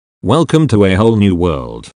Welcome to a whole new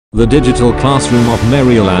world, the digital classroom of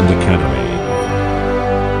Merryland Academy.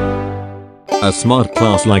 A smart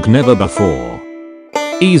class like never before.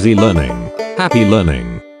 Easy learning,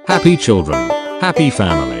 happy children, happy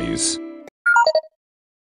families.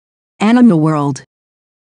 Animal world.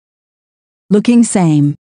 Looking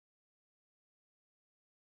same.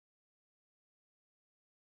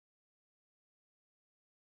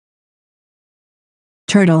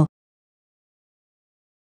 Turtle.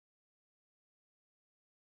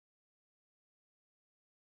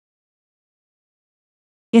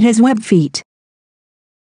 It has web feet.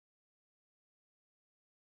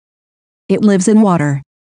 It lives in water.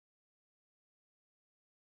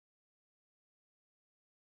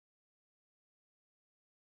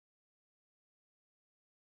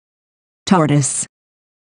 Tortoise.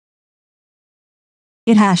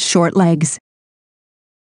 It has short legs.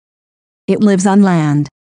 It lives on land.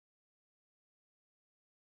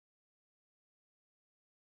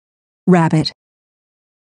 Rabbit.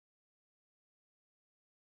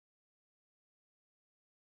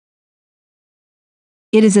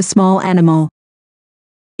 It is a small animal.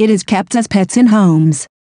 It is kept as pets in homes.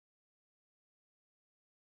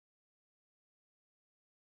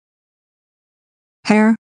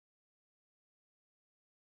 Hare.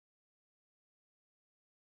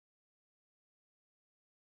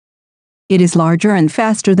 It is larger and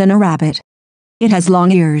faster than a rabbit. It has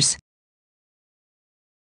long ears.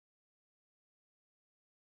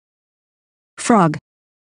 Frog.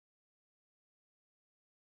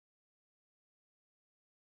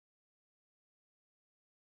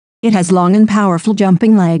 It has long and powerful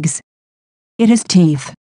jumping legs. It has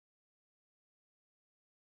teeth.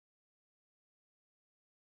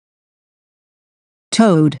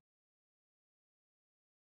 Toad.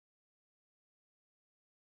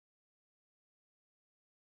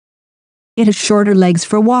 It has shorter legs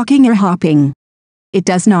for walking or hopping. It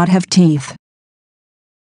does not have teeth.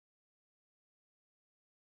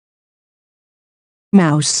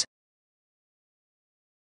 Mouse.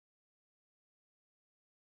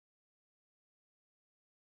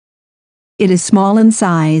 It is small in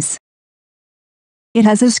size. It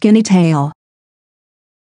has a skinny tail.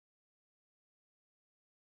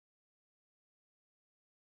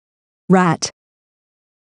 Rat.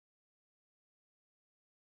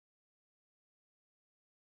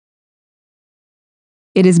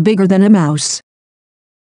 It is bigger than a mouse.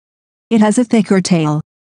 It has a thicker tail.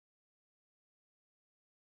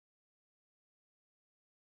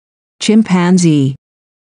 Chimpanzee.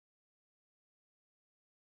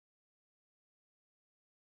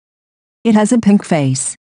 It has a pink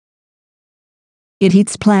face. It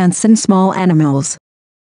eats plants and small animals.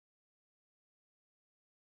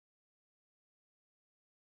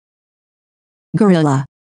 Gorilla.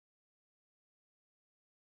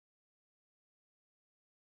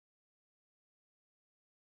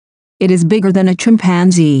 It is bigger than a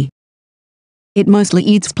chimpanzee. It mostly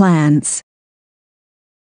eats plants.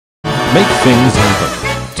 Make things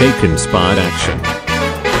happen. Take inspired action.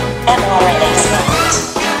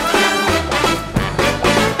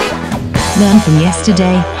 Learn from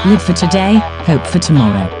yesterday, live for today, hope for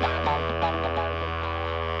tomorrow.